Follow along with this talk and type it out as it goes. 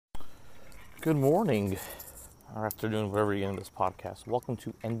Good morning, or afternoon, wherever you're in this podcast. Welcome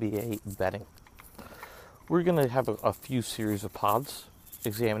to NBA Betting. We're going to have a few series of pods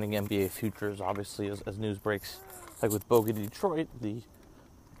examining NBA futures, obviously, as news breaks, like with Bogut in Detroit, the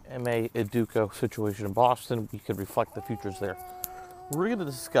Ime Udoka situation in Boston. We could reflect the futures there. We're going to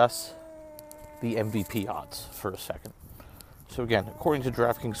discuss the MVP odds for a second. So again, according to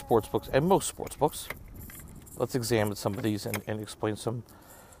DraftKings Sportsbooks and most sportsbooks, let's examine some of these and explain some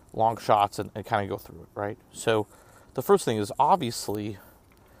long shots and kind of go through it, right? So the first thing is, obviously,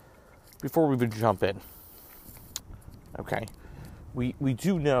 before we even jump in, okay, we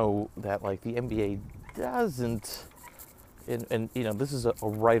do know that, like, the NBA doesn't, and you know, this is a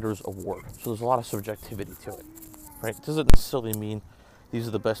writer's award, so there's a lot of subjectivity to it, right? It doesn't necessarily mean these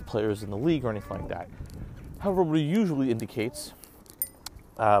are the best players in the league or anything like that. However, what it usually indicates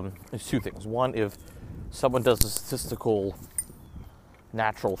is two things. One, if someone does a statistical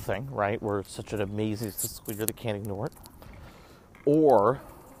natural thing, right, where it's such an amazing statistical year they can't ignore it, or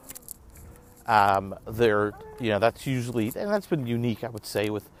they're, you know, that's usually, and that's been unique, I would say,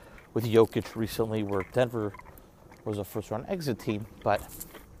 with Jokic recently, where Denver was a first-round exit team, but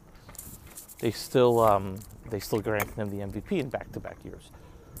they still granted him the MVP in back-to-back years.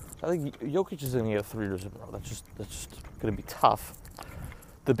 I think Jokic is going to get 3 years in a row. That's just going to be tough.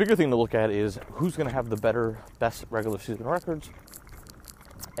 The bigger thing to look at is who's going to have the best regular season records,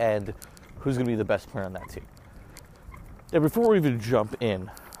 and who's going to be the best player on that team. Now, before we even jump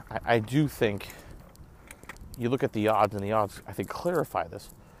in, I do think you look at the odds, and the odds, I think, clarify this.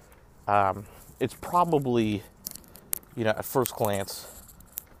 It's probably, you know, at first glance,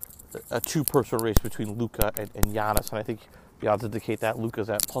 a two-person race between Luka and Giannis, and I think the odds indicate that. Luka's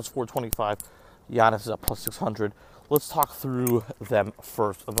at plus 425, Giannis is at plus 600. Let's talk through them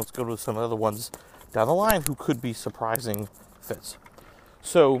first, and let's go to some other ones down the line who could be surprising fits.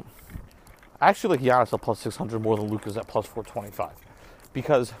 So, I actually like Giannis at plus 600 more than Luka's at plus 425.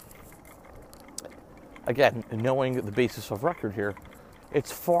 Because, again, knowing the basis of record here,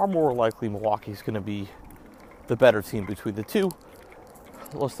 it's far more likely Milwaukee's going to be the better team between the two.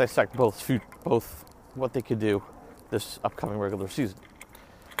 Let's dissect both what they could do this upcoming regular season.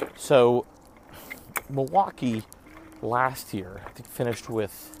 So, Milwaukee last year, I think, finished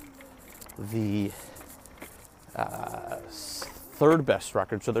with the third best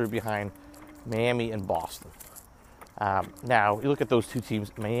record, so they're behind Miami and Boston. Now, you look at those two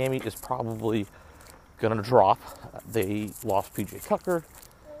teams, Miami is probably going to drop. They lost PJ Tucker,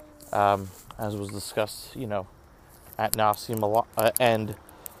 as was discussed, you know, at nauseam, and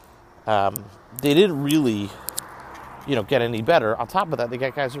they didn't really, you know, get any better. On top of that, they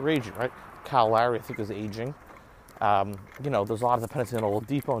got guys who are aging, right? Kyle Lowry, I think, is aging. You know, there's a lot of dependency on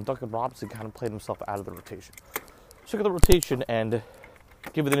Oladipo, and Duncan Robinson kind of played himself out of the rotation. So look at the rotation, and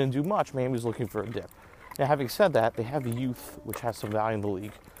given they didn't do much, Miami's looking for a dip. Now, having said that, they have youth, which has some value in the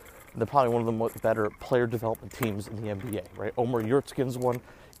league. And they're probably one of the better player development teams in the NBA, right? Omer Yurtseven's one.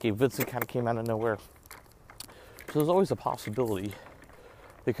 Gabe Vincent kind of came out of nowhere. So there's always a possibility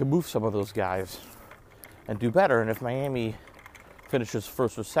they could move some of those guys and do better. And if Miami finishes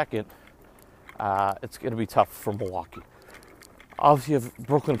first or second, it's going to be tough for Milwaukee. Obviously, you have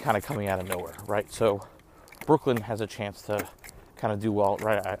Brooklyn kind of coming out of nowhere, right? So Brooklyn has a chance to kind of do well,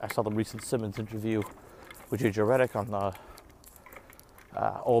 right? I saw the recent Simmons interview with J.J. Redick on the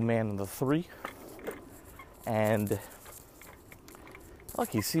Old Man in the Three, and look,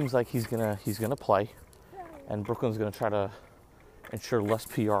 he seems like he's gonna play, and Brooklyn's gonna try to ensure less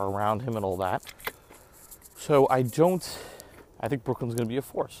PR around him and all that. So I think Brooklyn's gonna be a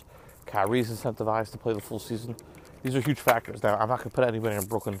force. Kyrie's incentivized to play the full season. These are huge factors. Now, I'm not gonna put anybody in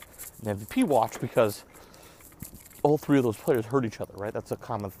Brooklyn in MVP watch because all three of those players hurt each other, right? That's a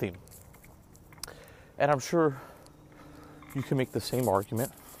common theme. And I'm sure you can make the same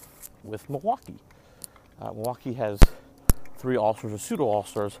argument with Milwaukee. Milwaukee has 3 All-Stars or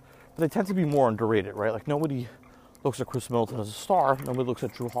pseudo-All-Stars, but they tend to be more underrated, right? Like, nobody looks at Chris Middleton as a star. Nobody looks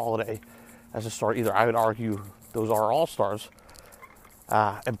at Jrue Holiday as a star either. I would argue those are All-Stars.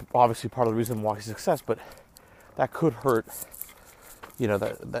 And obviously part of the reason Milwaukee's success, but that could hurt, you know,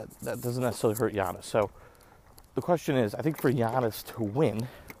 that doesn't necessarily hurt Giannis. So the question is, I think for Giannis to win,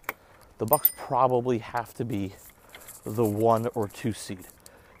 the Bucks probably have to be the 1 or 2 seed.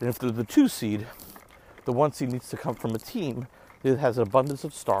 And if they're the 2 seed, the 1 seed needs to come from a team that has an abundance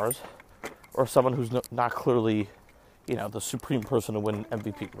of stars or someone who's not clearly, you know, the supreme person to win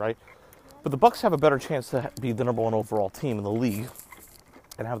MVP, right? But the Bucks have a better chance to be the number 1 overall team in the league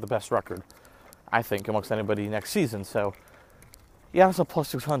and have the best record, I think, amongst anybody next season. So Giannis at plus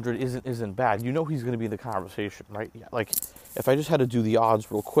 600 isn't bad. You know he's going to be in the conversation, right? Yeah, like, if I just had to do the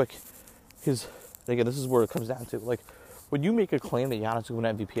odds real quick, again, this is where it comes down to. Like, when you make a claim that Giannis is going to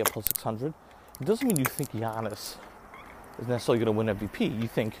win MVP at plus 600, it doesn't mean you think Giannis is necessarily going to win MVP. You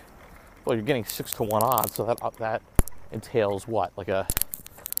think, well, you're getting 6-1 odds, so that entails what? Like a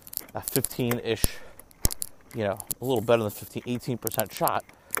 15-ish, a little better than 15, 18% shot.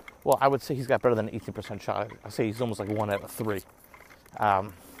 Well, I would say he's got better than an 18% shot. I say he's almost like 1 out of 3.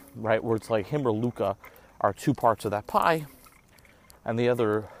 Right, where it's like him or Luka are 2 parts of that pie, and the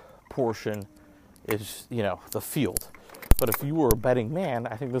other portion is, the field. But if you were a betting man,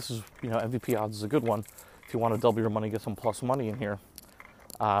 I think this is, MVP odds is a good one. If you want to double your money, get some plus money in here,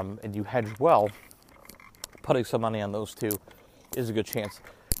 and you hedge well, putting some money on those two is a good chance.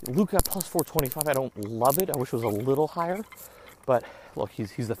 Luka at plus 425, I don't love it. I wish it was a little higher, but look,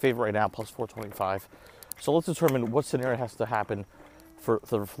 he's the favorite right now, plus 425. So let's determine what scenario has to happen for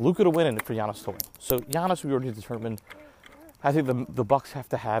Luka to win and for Giannis to win. So Giannis, we already determined. I think the Bucks have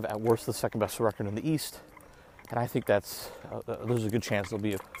to have at worst the second best record in the East, and I think there's a good chance they'll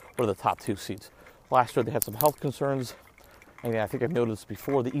be one of the top 2 seeds. Last year they had some health concerns, and I think I've noticed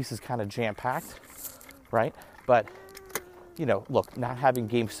before the East is kind of jam-packed, right? But look, not having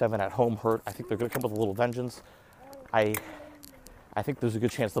Game 7 at home hurt. I think they're going to come with a little vengeance. I think there's a good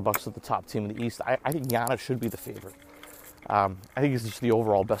chance the Bucks are the top team in the East. I think Giannis should be the favorite. I think he's just the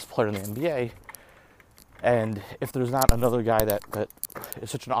overall best player in the NBA. And if there's not another guy that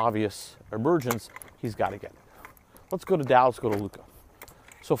is such an obvious emergence, he's got to get it. Let's go to Dallas, go to Luka.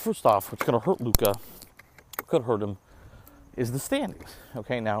 So first off, what's going to hurt Luka, could hurt him, is the standings.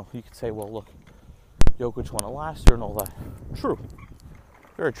 Okay, now you could say, well, look, Jokic won it last year and all that. True.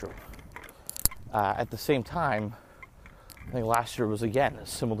 Very true. At the same time, I think last year was, again, a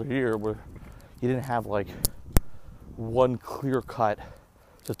similar year where you didn't have, like, one clear-cut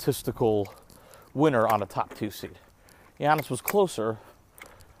statistical winner on a top 2 seed. Giannis was closer,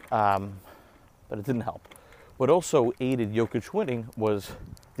 but it didn't help. What also aided Jokic winning was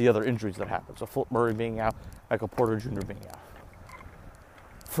the other injuries that happened. So Philip Murray being out, Michael Porter Jr. being out.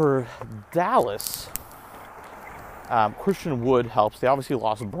 For Dallas, Christian Wood helps. They obviously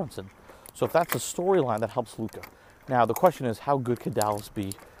lost Brunson. So if that's a storyline, that helps Luka. Now, the question is, how good could Dallas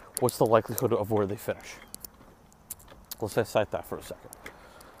be? What's the likelihood of where they finish? Let's cite that for a second.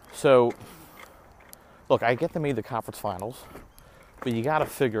 So, look, I get them made the conference finals, but you got to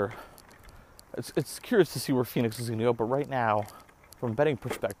figure, it's curious to see where Phoenix is going to go, but right now, from a betting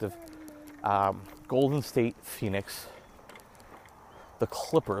perspective, Golden State, Phoenix, the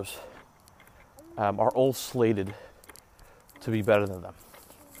Clippers are all slated to be better than them.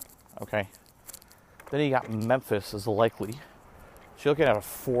 Okay? Then you got Memphis as likely. So you're looking at a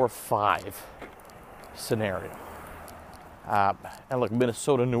 4-5 scenario. And look,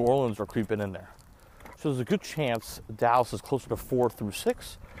 Minnesota, New Orleans are creeping in there. So there's a good chance Dallas is closer to 4 through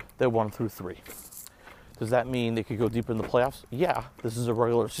 6 than 1 through 3. Does that mean they could go deeper in the playoffs? Yeah, this is a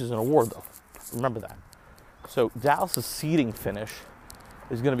regular season award, though. Remember that. So Dallas' seeding finish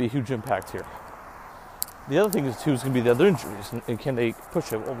is going to be a huge impact here. The other thing is, too, is going to be the other injuries. And can they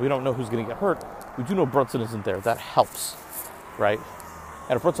push it? Well, we don't know who's going to get hurt. We do know Brunson isn't there. That helps, right?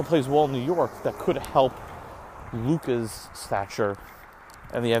 And if Brunson plays well in New York, that could help Luka's stature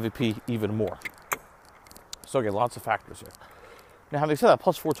and the MVP even more. So, again, lots of factors here. Now, having said that,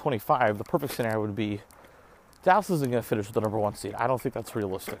 plus 425, the perfect scenario would be Dallas isn't going to finish with the number 1 seed. I don't think that's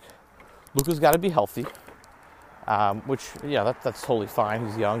realistic. Luka's got to be healthy, which, yeah, that's totally fine.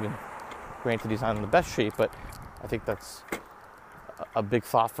 He's young, and granted, he's not in the best shape, but I think that's a big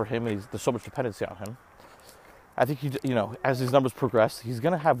thought for him, and there's so much dependency on him. I think as his numbers progress, he's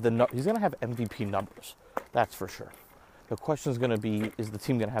going to have MVP numbers. That's for sure. The question is going to be, is the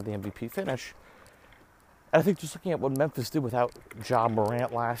team going to have the MVP finish? And I think just looking at what Memphis did without Ja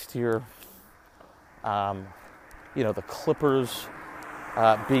Morant last year, the Clippers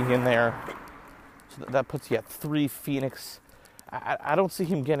being in there, so that puts you at 3. Phoenix, I don't see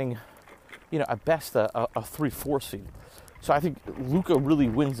him getting, at best a 3-4 seed. So I think Luka really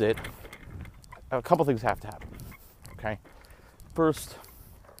wins it. A couple things have to happen. Okay, first,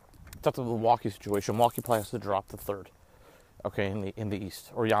 it's up to the Milwaukee situation. Milwaukee probably has to drop to 3rd. Okay, in the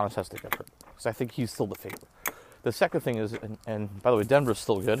East, or Giannis has to get hurt, because I think he's still the favorite. The second thing is, and by the way, Denver's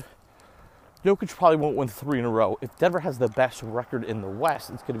still good. Jokic probably won't win 3 in a row. If Denver has the best record in the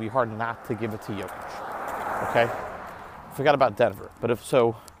West, it's going to be hard not to give it to Jokic. Okay, forgot about Denver, but if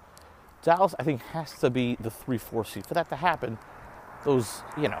so, Dallas I think has to be the 3-4 seed. For that to happen, there's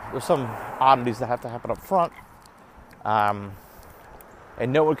some oddities that have to happen up front. And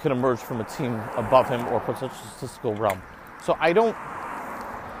no one can emerge from a team above him or put such a statistical realm. So I don't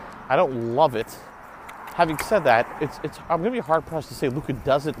love it, having said that, I'm going to be hard pressed to say Luka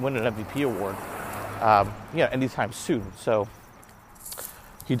doesn't win an MVP award, anytime soon. So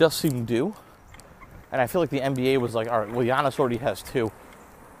he does seem due, and I feel like the NBA was like, all right, well, Giannis already has 2.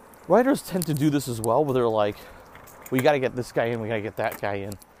 Writers tend to do this as well, where they're like, we got to get this guy in, we got to get that guy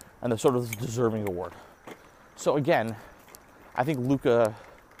in, and they're sort of this deserving award. So again, I think Luka,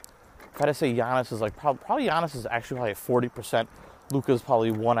 if I had to say Giannis is like, probably Giannis is actually probably at 40%. Luka is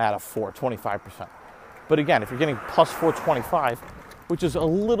probably 1 out of 4, 25%. But again, if you're getting plus 425, which is a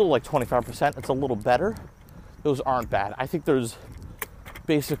little like 25%, it's a little better. Those aren't bad. I think there's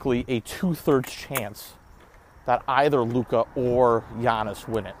basically a 2/3 chance that either Luka or Giannis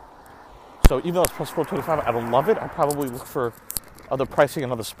win it. So even though it's plus 425, I don't love it. I probably look for other pricing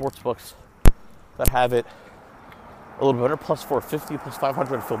and other sports books that have it a little better. Plus 450, plus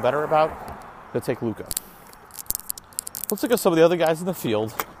 500, I feel better about. They'll take Luka. Let's look at some of the other guys in the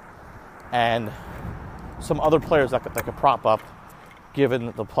field and some other players that could prop up,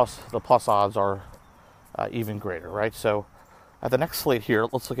 given the plus odds are even greater, right? So at the next slate here,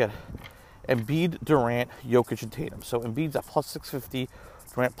 let's look at Embiid, Durant, Jokic, and Tatum. So Embiid's at plus 650,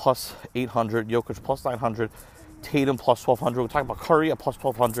 Durant plus 800, Jokic plus 900, Tatum plus 1200. We're talking about Curry at plus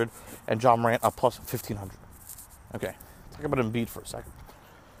 1200 and John Morant at plus 1500. Okay, talk about Embiid for a second.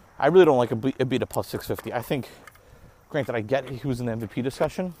 I really don't like Embiid at plus 650. I think, granted, I get he was in the MVP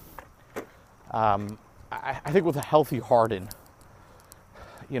discussion. I think with a healthy Harden,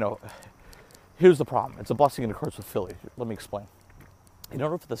 here's the problem. It's a blessing and a curse with Philly. Let me explain. In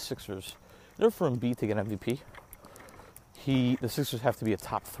order for the Sixers, in order for Embiid to get MVP, the Sixers have to be a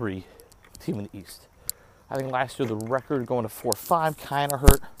top 3 team in the East. I think last year the record going to 4-5 kind of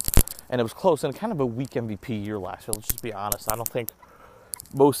hurt, and it was close, and kind of a weak MVP year last year. Let's just be honest. I don't think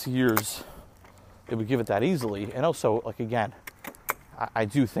most years they would give it that easily. And also, like, again, I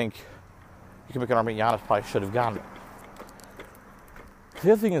do think you can make an argument Giannis probably should have gotten it.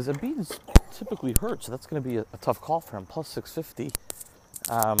 The other thing is Embiid is typically hurt, so that's going to be a tough call for him. Plus 650.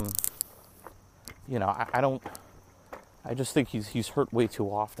 I just think he's hurt way too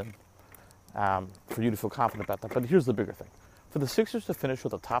often for you to feel confident about that. But here's the bigger thing: for the Sixers to finish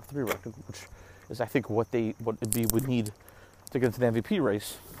with a top 3 record, which is I think what Embiid would need to get into the MVP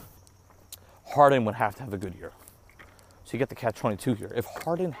race, Harden would have to have a good year. So you get the catch-22 here. If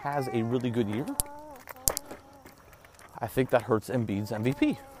Harden has a really good year, I think that hurts Embiid's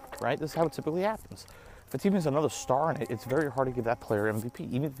MVP, right? This is how it typically happens. If a team has another star in it, it's very hard to give that player MVP,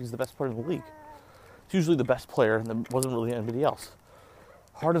 even if he's the best player in the league. It's usually the best player, and there wasn't really anybody else.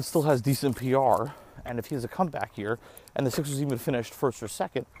 Harden still has decent PR, and if he has a comeback year, and the Sixers even finished first or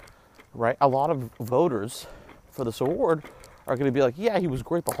second, right, a lot of voters for this award are going to be like, yeah, he was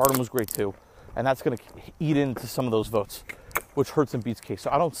great, but Harden was great too. And that's going to eat into some of those votes, which hurts Embiid's case. So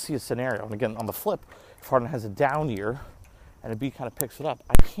I don't see a scenario. And again, on the flip, if Harden has a down year and Embiid kind of picks it up,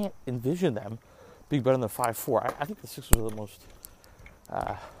 I can't envision them being better than 5-4. I think the Sixers are the most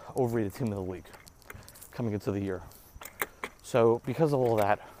overrated team in the league coming into the year. So because of all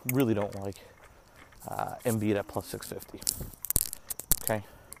that, really don't like Embiid at plus 650. Okay.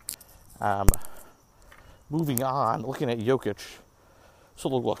 Moving on, looking at Jokic. So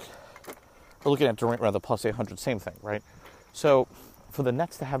look. We're looking at Durant rather plus 800, same thing, right? So for the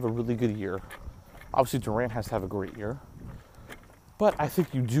Nets to have a really good year, obviously Durant has to have a great year, but I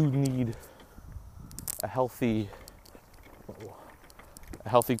think you do need a healthy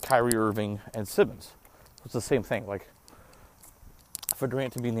Kyrie Irving and Simmons. It's the same thing. Like for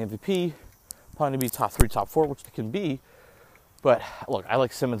Durant to be in the MVP, probably to be top 3, top 4, which it can be. But look, I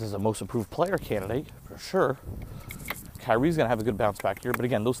like Simmons as a most improved player candidate for sure. Kyrie's going to have a good bounce back year, but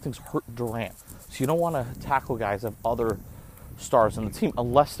again, those things hurt Durant. So you don't want to tackle guys of other stars in the team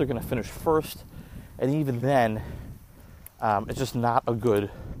unless they're going to finish first. And even then, it's just not a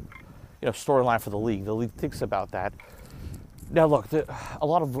good storyline for the league. The league thinks about that. Now, look, a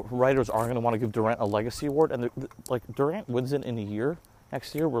lot of writers are going to want to give Durant a legacy award. And like Durant wins it in a year,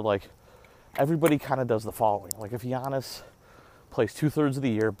 next year, where like everybody kind of does the following. Like if Giannis plays 2/3 of the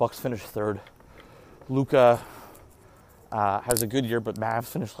year, Bucks finish 3rd. Luka has a good year, but Mavs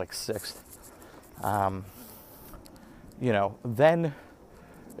finished like 6th. Then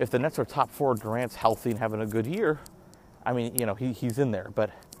if the Nets are top 4, Durant's healthy and having a good year, I mean, he's in there.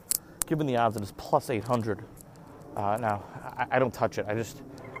 But given the odds, it is plus 800. Now, I don't touch it.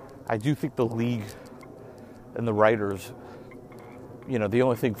 I do think the league and the writers, the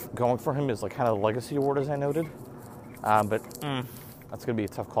only thing going for him is like kind of the legacy award, as I noted. But that's going to be a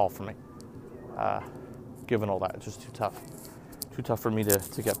tough call for me. Given all that, it's just too tough for me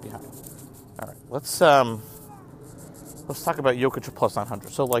to get behind. All right, let's talk about Jokic at plus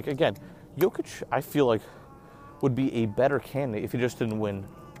 900. So, like again, Jokic, I feel like, would be a better candidate if he just didn't win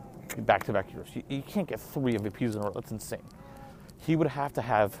back-to-back years. You can't get 3 MVPs in a row. That's insane. He would have to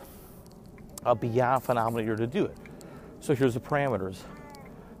have a beyond phenomenal year to do it. So here's the parameters.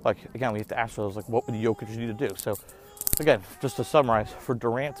 Like, again, we have to ask ourselves, like, what would Jokic need to do? So, again, just to summarize, for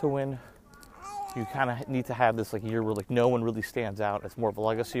Durant to win, you kind of need to have this, like, year where, like, no one really stands out. It's more of a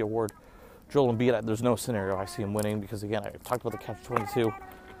legacy award. Joel Embiid, there's no scenario I see him winning because, again, I talked about the catch-22.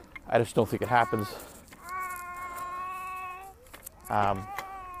 I just don't think it happens.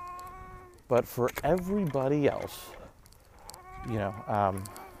 But for everybody else,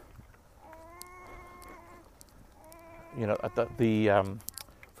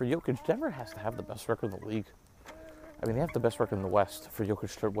 for Jokic, Denver has to have the best record in the league. I mean, they have the best record in the West for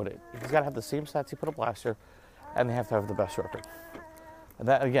Jokic to win it. He's got to have the same stats he put up last year, and they have to have the best record. And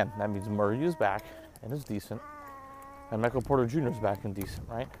that, again, that means Murray is back and is decent, and Michael Porter Jr. is back and decent,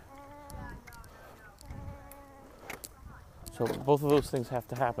 right? So both of those things have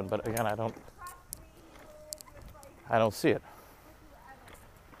to happen, but again, I don't see it,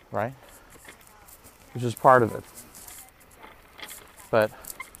 right? Which is part of it. But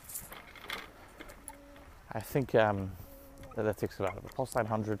I think that takes it out of it. Plus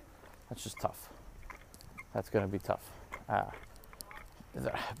 900, that's just tough. That's going to be tough. I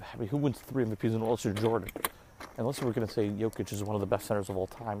mean, who wins 3 MVPs in a row? Unless you're Jordan. Unless we're going to say Jokic is one of the best centers of all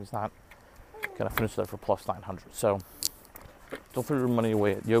time, he's not going to finish that for plus 900. So don't throw your money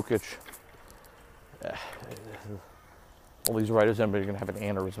away at Jokic. All these writers, everybody's going to have an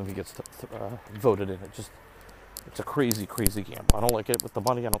aneurysm if he gets voted in. It's a crazy, crazy gamble. I don't like it with the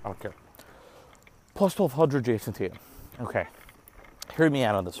money. I don't care. Plus 1,200, Jason Tatum. Okay. Hear me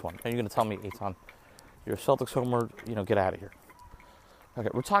out on this one. And you're going to tell me, Eitan, you're a Celtics homer, get out of here. Okay,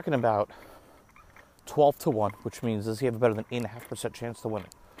 we're talking about 12-1, which means does he have a better than 8.5% chance to win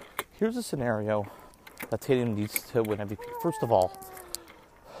it? Here's a scenario that Tatum needs to win MVP. First of all,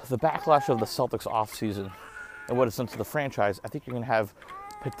 the backlash of the Celtics offseason and what it's done to the franchise, I think you're going to have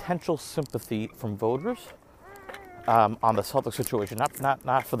potential sympathy from voters on the Celtics situation.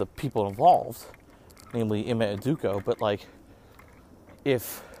 Not for the people involved, namely Ime Udoka, but like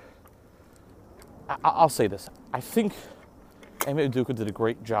if... I'll say this. I think Ime Udoka did a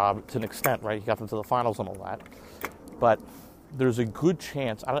great job to an extent, right? He got them to the finals and all that. But there's a good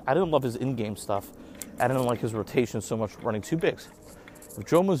chance... I didn't love his in-game stuff. I didn't like his rotation so much running 2 bigs. If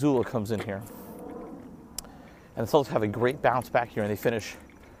Joe Mazzulla comes in here and the Celtics have a great bounce back here and they finish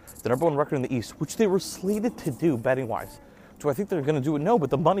the number 1 record in the East, which they were slated to do betting-wise. Do I think they're going to do it? No, but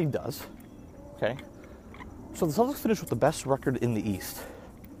the money does. Okay? So the Celtics finish with the best record in the East,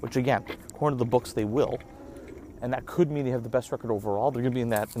 which, again, according to the books, they will. And that could mean they have the best record overall. They're going to be in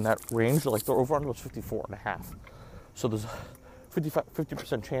that range. Like, their over-under was 54.5. So there's a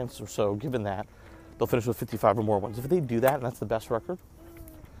 50% chance or so, given that, they'll finish with 55 or more wins. If they do that, and that's the best record,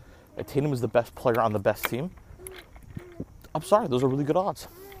 and Tatum is the best player on the best team, I'm sorry, those are really good odds.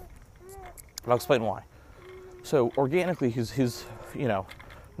 And I'll explain why. So organically, his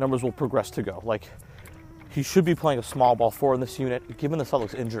numbers will progress to go. Like, he should be playing a small ball 4 in this unit. Given the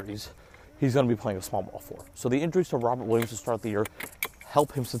Celtics injuries, he's going to be playing a small ball 4. So the injuries to Robert Williams to start the year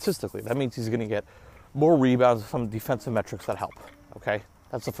help him statistically. That means he's going to get more rebounds, some defensive metrics that help. Okay?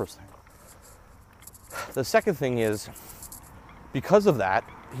 That's the first thing. The second thing is, because of that,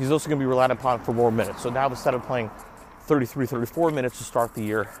 he's also going to be relied upon for more minutes. So now instead of playing 33, 34 minutes to start the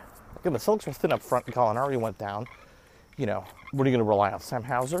year, again, the Celtics are thin up front. Gallinari went down. What are you going to rely on? Sam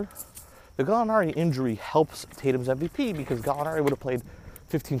Hauser? The Gallinari injury helps Tatum's MVP because Gallinari would have played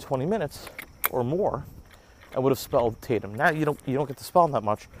 15, 20 minutes or more and would have spelled Tatum. Now you don't get to spell him that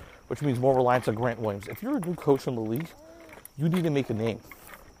much, which means more reliance on Grant Williams. If you're a new coach in the league, you need to make a name.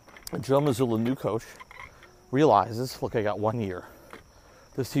 And Joe Mazzulla, new coach, realizes, look, I got 1 year.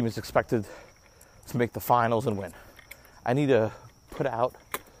 This team is expected to make the finals and win. I need to put out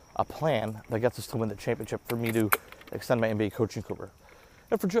a plan that gets us to win the championship for me to extend my NBA coaching career.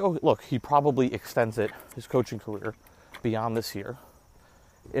 And for Joe, look, he probably extends his coaching career, beyond this year.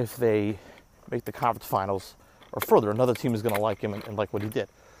 If they make the conference finals or further, another team is going to like him and like what he did.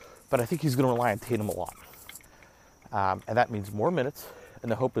 But I think he's going to rely on Tatum a lot. And that means more minutes, and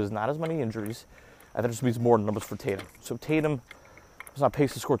the hope is not as many injuries, and that just means more numbers for Tatum. So Tatum is on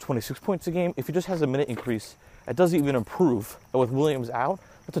pace to score 26 points a game. If he just has a minute increase, it doesn't even improve. And with Williams out,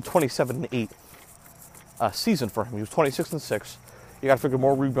 that's a 27-8 season for him. He was 26-6. You got to figure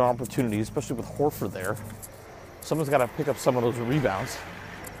more rebound opportunities, especially with Horford there. Someone's got to pick up some of those rebounds.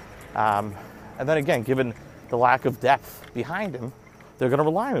 And then again, given the lack of depth behind him, they're going to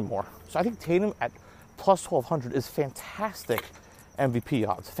rely on him more. So I think Tatum at plus 1,200 is fantastic MVP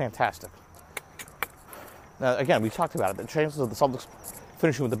odds. Fantastic. Now, again, we talked about it. The chances of the Celtics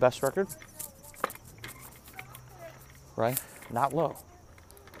finishing with the best record, right? Not low.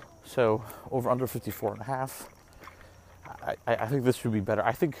 So over under 54.5. I think this should be better.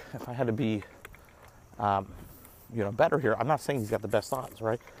 I think if I had to be, better here, I'm not saying he's got the best odds,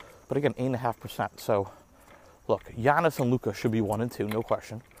 right? But again, 8.5%. So look, Giannis and Luka should be 1 and 2, no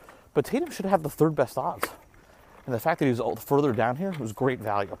question. But Tatum should have the third best odds. And the fact that he's further down here was great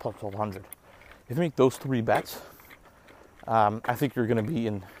value, plus 1,200. If you make those 3 bets, I think you're going to be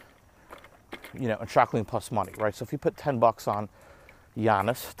in shockingly plus money, right? So if you put $10 on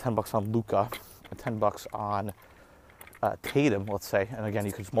Giannis, $10 on Luka, and $10 on Tatum, let's say, and again,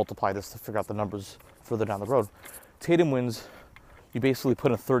 you can just multiply this to figure out the numbers further down the road. Tatum wins, you basically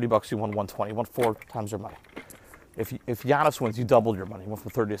put in $30, you won 120, you won 4 times your money. If Giannis wins, you doubled your money, you went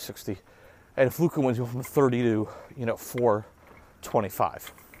from 30 to 60. And if Luka wins, you went from 30 to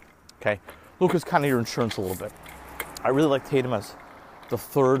 425. Okay, Luka's kind of your insurance a little bit. I really like Tatum as the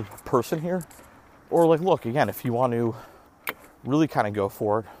third person here. Or like, look, again, if you want to really kind of go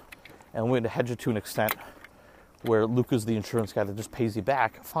for it and win to hedge it to an extent where Luka's the insurance guy that just pays you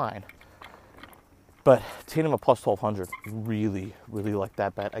back, fine. But Tatum at plus 1,200, really, really like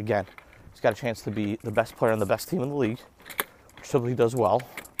that bet. Again, he's got a chance to be the best player on the best team in the league, which typically does well.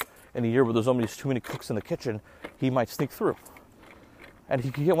 In a year where there's almost too many cooks in the kitchen, he might sneak through. And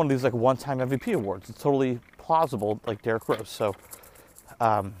he could get one of these like one-time MVP awards. It's totally plausible, like Derrick Rose. So,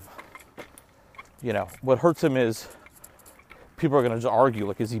 what hurts him is people are going to just argue,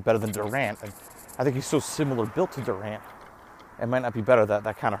 like, is he better than Durant? And I think he's so similar built to Durant, it might not be better.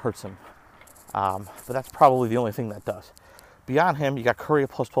 That kind of hurts him. But that's probably the only thing that does. Beyond him, you got Curry at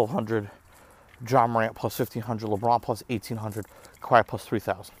plus 1,200, John Morant plus 1,500, LeBron plus 1,800, Kawhi plus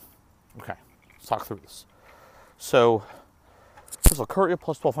 3,000. Okay, let's talk through this. So, Curry at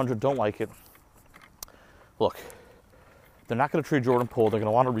plus 1,200, don't like it. Look, they're not going to trade Jordan Poole. They're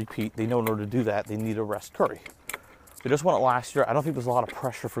going to want to repeat. They know in order to do that, they need to rest Curry. They just won it last year. I don't think there's a lot of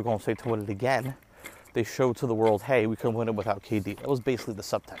pressure for Golden State to win it again. They showed to the world, hey, we can win it without KD. That was basically the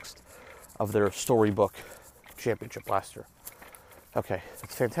subtext of their storybook championship last year. Okay,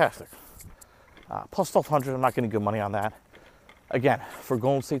 that's fantastic. Plus 1,200, I'm not getting good money on that. Again, for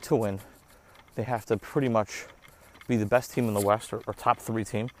Golden State to win, they have to pretty much be the best team in the West or top 3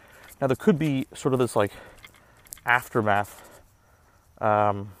 team. Now, there could be sort of this like aftermath.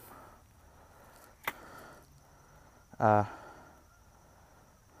 There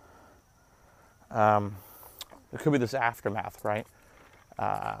could be this aftermath, right?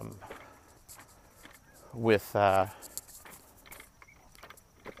 With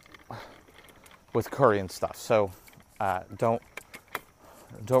Curry and stuff. So don't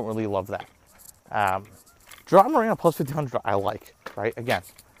really love that. John Morant plus 1,500 I like, right? Again,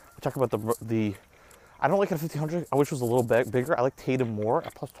 we talk about the I don't like it at 1,500. I wish it was a little bit bigger. I like Tatum more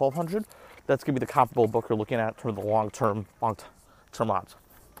at plus 1,200. That's going to be the comparable book you're looking at for the long-term odds.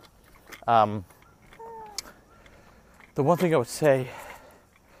 The one thing I would say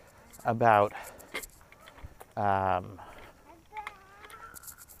about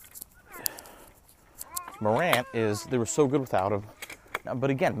Morant is they were so good without him. But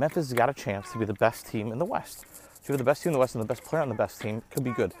again, Memphis has got a chance to be the best team in the West. If you're the best team in the West and the best player on the best team, it could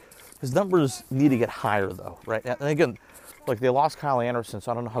be good. His numbers need to get higher, though, right? And again, like they lost Kyle Anderson,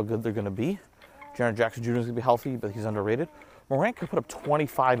 so I don't know how good they're going to be. Jaren Jackson Jr. is going to be healthy, but he's underrated. Morant could put up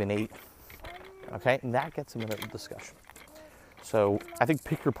 25 and 8, okay? And that gets him in a discussion. So I think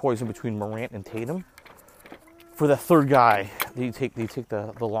pick your poison between Morant and Tatum. For the third guy, you take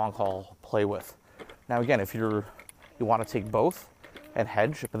the long haul play with. Now, again, if you want to take both and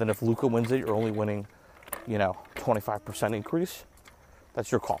hedge, but then if Luka wins it, you're only winning, 25% increase. That's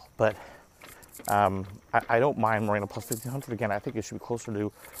your call. But I don't mind Morant plus 1,500. Again, I think it should be closer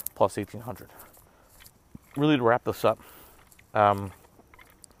to plus 1,800. Really, to wrap this up, LeBron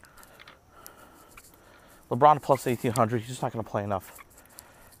plus 1,800. He's just not going to play enough.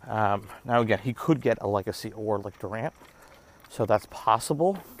 Now, again, he could get a legacy award like Durant, so that's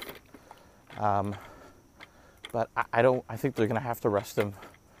possible. But I think they're going to have to rest him.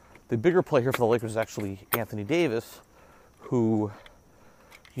 The bigger play here for the Lakers is actually Anthony Davis, who,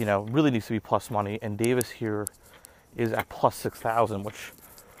 really needs to be plus money. And Davis here is at plus 6,000, which,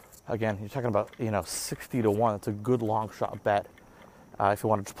 again, you're talking about, 60 to 1. It's a good long shot bet if you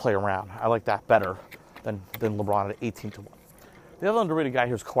wanted to play around. I like that better than LeBron at 18 to 1. The other underrated guy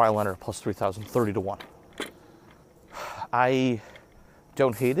here is Kawhi Leonard, plus 3,000, 30 to 1. I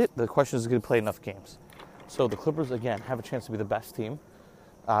don't hate it. The question is, going to play enough games? So the Clippers, again, have a chance to be the best team,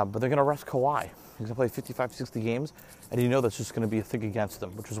 but they're going to rest Kawhi. He's going to play 55, 60 games, and that's just going to be a thing against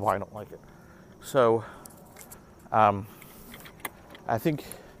them, which is why I don't like it. So I think,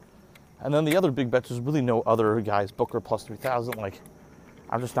 and then the other big bets, there's really no other guys. Booker plus 3,000. Like,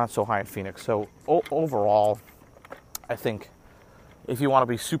 I'm just not so high in Phoenix. So overall, I think if you want to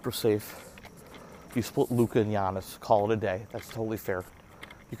be super safe, you split Luka and Giannis, call it a day. That's totally fair.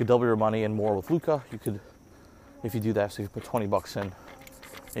 You could double your money and more with Luka. You could, if you do that, so you put $20 in, and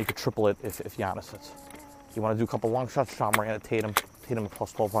you could triple it if Giannis hits. If you want to do a couple long shots, Ja Morant at Tatum at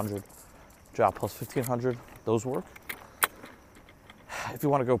plus 1,200, Ja plus 1,500, those work. If you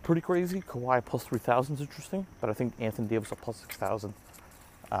want to go pretty crazy, Kawhi plus 3,000 is interesting, but I think Anthony Davis at plus 6,000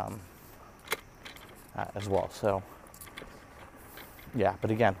 as well. So, yeah,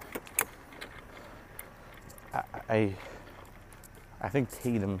 but again, I think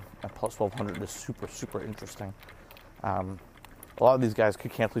Tatum at plus 1,200 is super, super interesting. A lot of these guys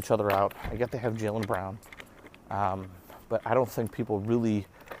could cancel each other out. I get they have Jaylen Brown, but I don't think people really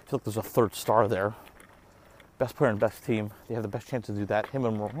feel like there's a third star there. Best player and best team, they have the best chance to do that, him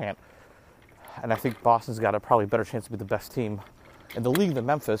and Morant. And I think Boston's got a probably better chance to be the best team in the league than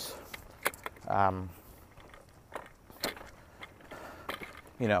Memphis.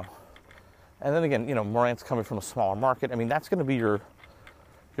 You know, and then again, you know, Morant's coming from a smaller market. I mean, that's going to be your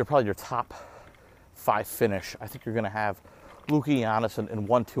probably your top 5 finish. I think you're going to have Luka, Giannis in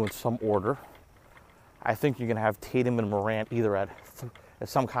 1, 2 in some order. I think you're going to have Tatum and Morant either at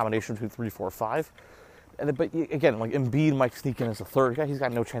some combination between 3, 4, 5. But again, like Embiid might sneak in as a third guy. He's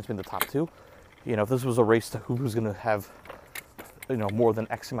got no chance being the top 2. You know, if this was a race to who was going to have, you know, more than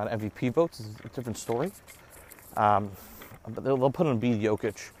X amount of MVP votes, is a different story. But they'll put Embiid,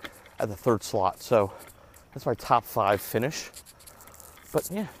 Jokic at the 3rd slot. So that's my top 5 finish. But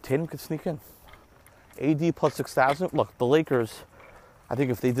yeah, Tatum could sneak in. AD plus 6,000. Look, the Lakers, I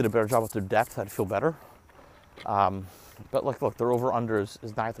think if they did a better job with their depth, I'd feel better. But like, look, their over/under is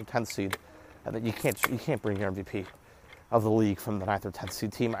 9th or 10th seed, and that you can't bring your MVP of the league from the 9th or 10th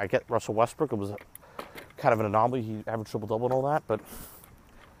seed team. I get Russell Westbrook; it was kind of an anomaly. He averaged triple-double and all that, but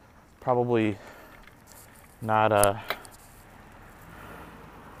probably not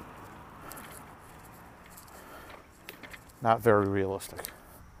not very realistic.